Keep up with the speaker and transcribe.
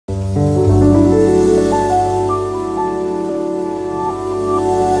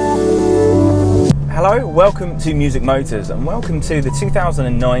welcome to Music Motors and welcome to the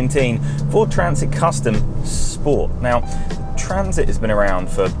 2019 Ford Transit Custom Sport. Now, the Transit has been around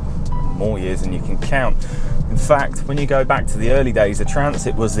for more years than you can count. In fact, when you go back to the early days, the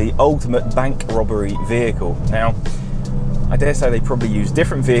Transit was the ultimate bank robbery vehicle. Now, I dare say they probably use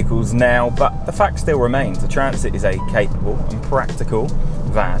different vehicles now, but the fact still remains, the Transit is a capable and practical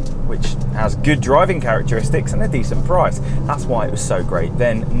van which has good driving characteristics and a decent price. That's why it was so great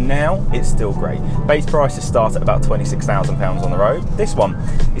then. Now it's still great. Base prices start at about £26,000 on the road. This one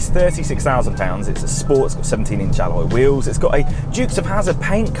is £36,000. It's a sport, it's got 17-inch alloy wheels, it's got a Dukes of Hazzard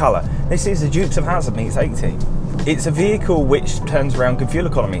paint colour. This is a Dukes of Hazzard meets 80. It's a vehicle which turns around good fuel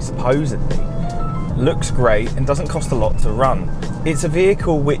economy, supposedly. Looks great and doesn't cost a lot to run. It's a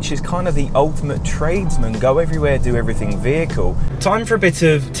vehicle which is kind of the ultimate tradesman, go everywhere, do everything vehicle. Time for a bit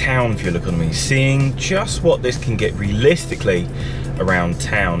of town fuel economy, seeing just what this can get realistically around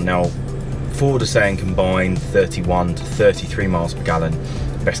town. Now, Ford are saying combined 31 to 33 miles per gallon,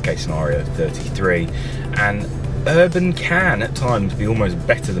 best case scenario 33, and urban can at times be almost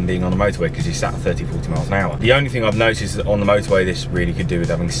better than being on the motorway because you're sat at 30-40 miles an hour. The only thing I've noticed is that on the motorway this really could do with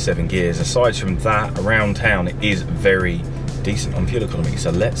having 7 gears. Aside from that, around town it is very decent on fuel economy,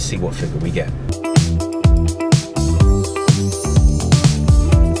 so let's see what figure we get.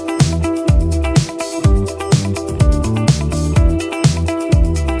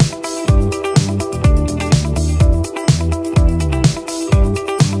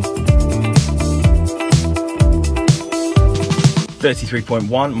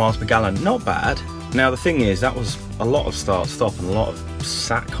 .1 miles per gallon, not bad. Now the thing is, that was a lot of start-stop and a lot of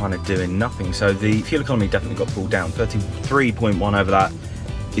sat kind of doing nothing, so the fuel economy definitely got pulled down. 33.1 over that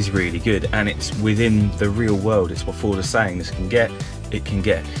is really good, and it's within the real world. It's what Ford is saying this can get, it can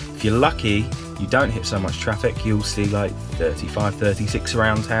get. If you're lucky, you don't hit so much traffic, you'll see like 35, 36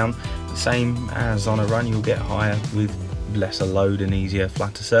 around town. The same as on a run, you'll get higher with lesser load and easier,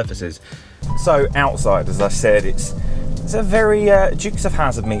 flatter surfaces. So outside, as I said, it's a very Dukes of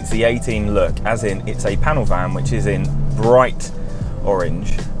Hazzard meets the 18 look, as in it's a panel van which is in bright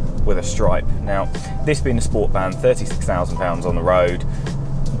orange with a stripe. Now, this being a sport van, £36,000 on the road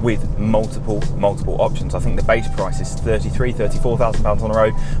with multiple options. I think the base price is £34,000 on the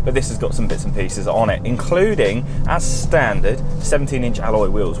road, but this has got some bits and pieces on it, including, as standard, 17-inch alloy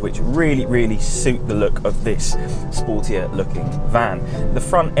wheels, which really suit the look of this sportier looking van. The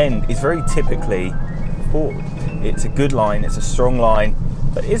front end is very typically Ford. It's a good line, it's a strong line,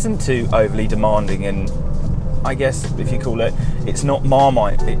 but isn't too overly demanding, and I guess if you call it, it's not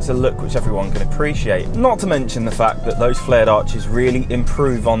Marmite, it's a look which everyone can appreciate. Not to mention the fact that those flared arches really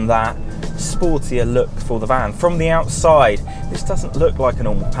improve on that sportier look for the van. From the outside, this doesn't look like a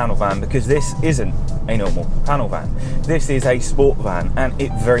normal panel van because this isn't a normal panel van. This is a sport van and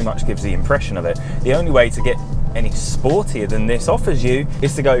it very much gives the impression of it. The only way to get any sportier than this offers you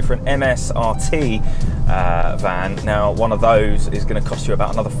is to go for an MSRT van. Now, one of those is going to cost you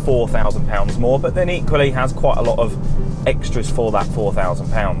about another £4,000 more, but then equally has quite a lot of extras for that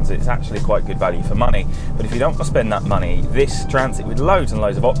 £4,000. It's actually quite good value for money. But if you don't want to spend that money, this Transit with loads and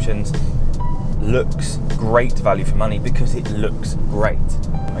loads of options looks great value for money because it looks great.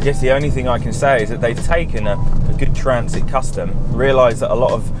 I guess the only thing I can say is that they've taken a good Transit Custom, realised that a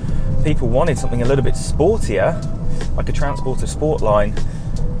lot of people wanted something a little bit sportier, like a Transporter Sportline,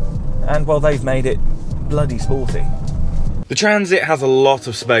 and well, they've made it bloody sporty. The Transit has a lot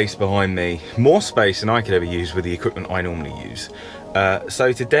of space behind me, more space than I could ever use with the equipment I normally use.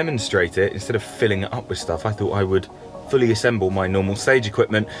 So to demonstrate it, instead of filling it up with stuff, I thought I would fully assemble my normal stage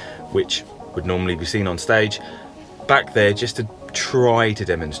equipment, which would normally be seen on stage, back there just to try to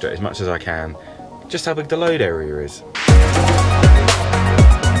demonstrate as much as I can just how big the load area is.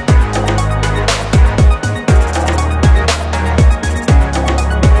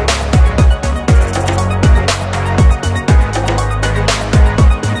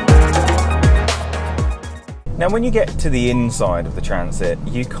 Now, when you get to the inside of the Transit,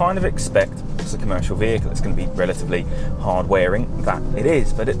 you kind of expect it's a commercial vehicle. It's going to be relatively hard wearing, that it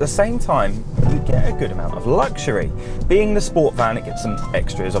is, but at the same time, you get a good amount of luxury. Being the sport van, it gets some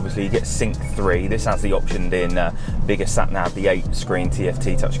extras. Obviously, you get Sync 3. This has the option in bigger sat-nav, the 8-screen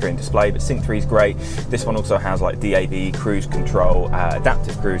TFT touchscreen display, but Sync 3 is great. This one also has like DAB, cruise control,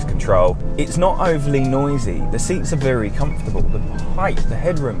 adaptive cruise control. It's not overly noisy. The seats are very comfortable. The height, the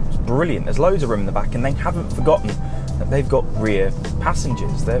headroom is brilliant. There's loads of room in the back, and they haven't forgotten that they've got rear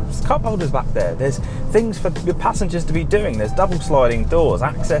passengers. There's cup holders back there. There's things for your passengers to be doing. There's double sliding doors.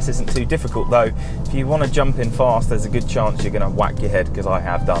 Access isn't too difficult though. If you want to jump in fast, there's a good chance you're going to whack your head, because I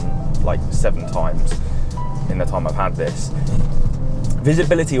have done like 7 times in the time I've had this.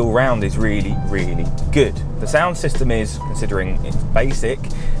 Visibility all round is really, really good. The sound system is, considering it's basic,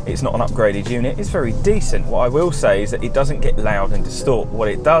 it's not an upgraded unit, it's very decent. What I will say is that it doesn't get loud and distort. What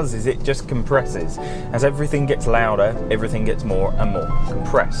it does is it just compresses. As everything gets louder, everything gets more and more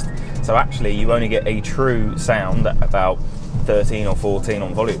compressed. So actually you only get a true sound at about 13 or 14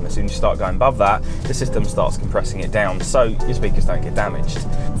 on volume. As soon as you start going above that, the system starts compressing it down so your speakers don't get damaged.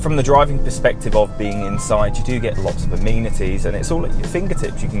 From the driving perspective of being inside, you do get lots of amenities and it's all at your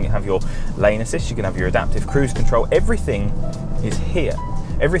fingertips. You can have your lane assist, you can have your adaptive cruise control, everything is here.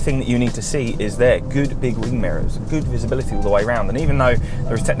 Everything that you need to see is there. Good big wing mirrors, good visibility all the way around. And even though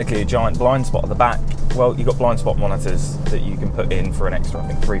there is technically a giant blind spot at the back, well, you've got blind spot monitors that you can put in for an extra, I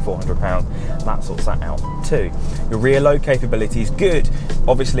think, £300–400. That sorts that out too. Your rear load capability is good.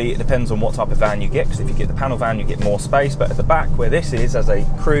 Obviously, it depends on what type of van you get, because if you get the panel van, you get more space. But at the back, where this is, as a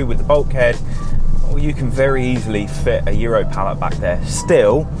crew with the bulkhead, well, you can very easily fit a Euro pallet back there.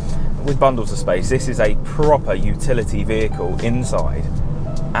 Still, with bundles of space, this is a proper utility vehicle inside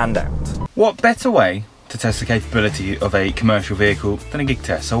and out. What better way to test the capability of a commercial vehicle than a gig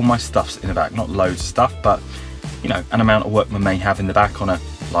test? So all my stuff's in the back, not loads of stuff, but you know, an amount of workman may have in the back on a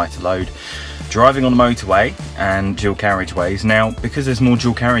lighter load. Driving on the motorway and dual carriageways. Now, because there's more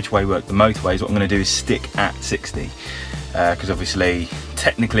dual carriageway work than motorways, what I'm going to do is stick at 60. Because obviously,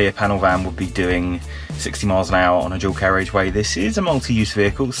 technically a panel van would be doing 60 miles an hour on a dual carriageway. This is a multi-use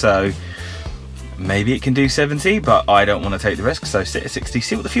vehicle, so maybe it can do 70, but I don't want to take the risk, so sit at 60,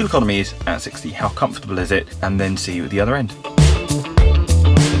 see what the fuel economy is at 60, how comfortable is it, and then see you at the other end.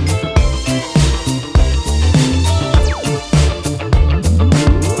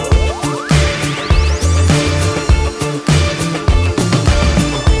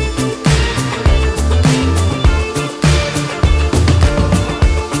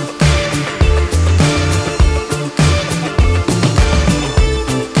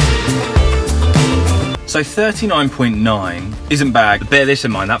 So 39.9 isn't bad. Bear this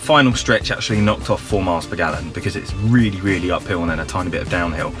in mind, that final stretch actually knocked off 4 miles per gallon because it's really, really uphill and then a tiny bit of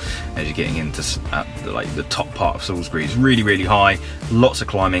downhill as you're getting into like the top part of Salisbury. It's really, really high, lots of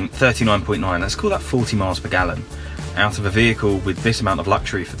climbing. 39.9, let's call that 40 miles per gallon. Out of a vehicle with this amount of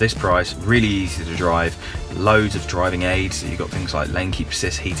luxury for this price, really easy to drive, loads of driving aids. So you've got things like lane keep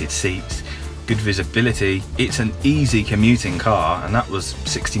assist, heated seats, good visibility. It's an easy commuting car, and that was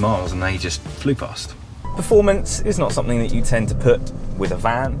 60 miles and they just flew past. Performance is not something that you tend to put with a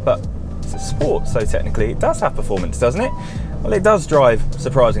van, but it's a sport, so technically it does have performance, doesn't it? Well, it does drive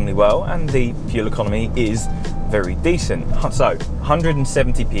surprisingly well, and the fuel economy is very decent. So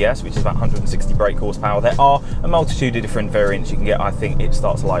 170 PS, which is about 160 brake horsepower. There are a multitude of different variants you can get. I think it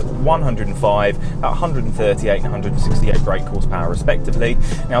starts like 105, about 138 and 168 brake horsepower respectively.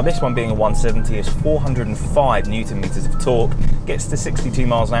 Now this one being a 170 is 405 Newton meters of torque, gets to 62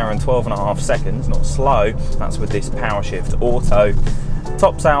 miles an hour in 12.5 seconds, not slow. That's with this powershift auto.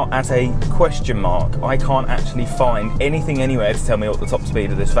 Tops out at a question mark. I can't actually find anything anywhere to tell me what the top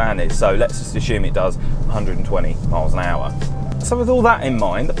speed of this van is, so let's just assume it does 120 miles an hour. So with all that in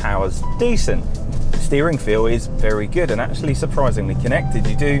mind, the power's decent. The steering feel is very good and actually surprisingly connected.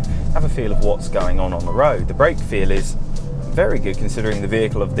 You do have a feel of what's going on the road. The brake feel is very good considering the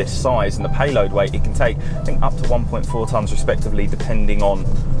vehicle of this size and the payload weight it can take, I think up to 1.4 tonnes respectively, depending on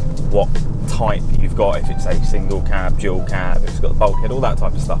what type you've got, if it's a single cab, dual cab, if it's got the bulkhead, all that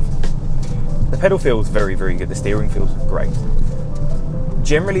type of stuff. The pedal feels very, very good. The steering feels great.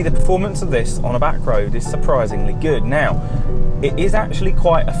 Generally, the performance of this on a back road is surprisingly good. Now, it is actually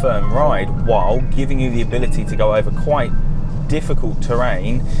quite a firm ride while giving you the ability to go over quite difficult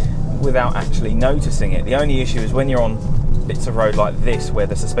terrain without actually noticing it. The only issue is when you're on bits of road like this where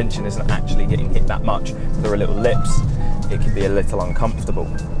the suspension isn't actually getting hit that much, there are little lips, it can be a little uncomfortable.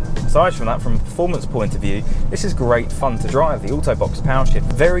 Aside from that, from a performance point of view, this is great fun to drive. The Autobox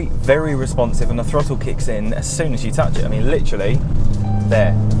powershift, very, very responsive, and the throttle kicks in as soon as you touch it. I mean, literally,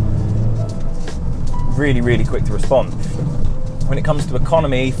 there. Really, really quick to respond. When it comes to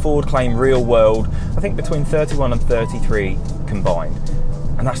economy, Ford claim real world, I think between 31 and 33 combined.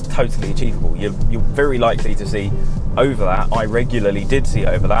 And that's totally achievable. You're very likely to see over that. I regularly did see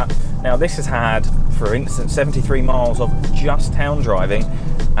over that. Now this has had, for instance, 73 miles of just town driving,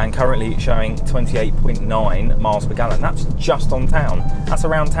 and currently it's showing 28.9 miles per gallon. That's just on town. That's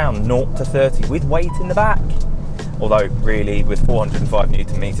around town, 0 to 30, with weight in the back. Although really with 405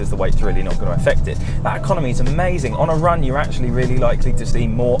 Newton meters, the weight's really not going to affect it. That economy is amazing. On a run, you're actually really likely to see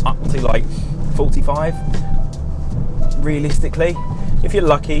more, up to like 45, realistically. If you're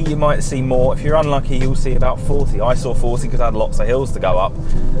lucky, you might see more. If you're unlucky, you'll see about 40. I saw 40 because I had lots of hills to go up.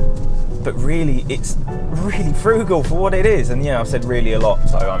 but really it's really frugal for what it is. And yeah, I've said really a lot,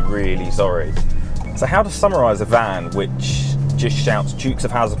 so I'm really sorry. So how to summarise a van which just shouts Dukes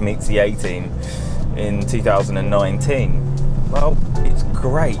of Hazzard meets the A-Team in 2019? Well, it's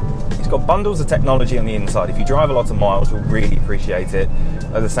great. It's got bundles of technology on the inside. If you drive a lot of miles, you'll really appreciate it,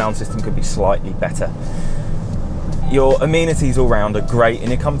 though the sound system could be slightly better. Your amenities all round are great and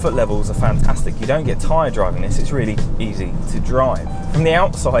your comfort levels are fantastic. You don't get tired driving this, it's really easy to drive. From the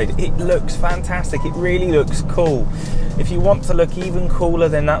outside, it looks fantastic, it really looks cool. If you want to look even cooler,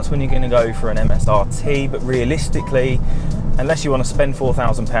 then that's when you're going to go for an MSRT, but realistically, unless you want to spend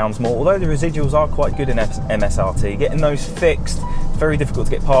 £4,000 more, although the residuals are quite good in MSRT, getting those fixed, it's very difficult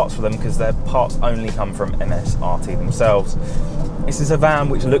to get parts for them because their parts only come from MSRT themselves. This is a van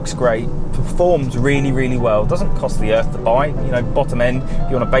which looks great, performs really, really well, doesn't cost the earth to buy. You know, bottom end, if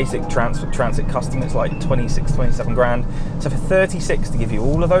you want a basic Transit Custom, it's like 26, 27 grand. So for 36 to give you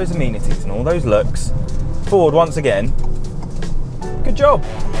all of those amenities and all those looks, Ford, once again, good job.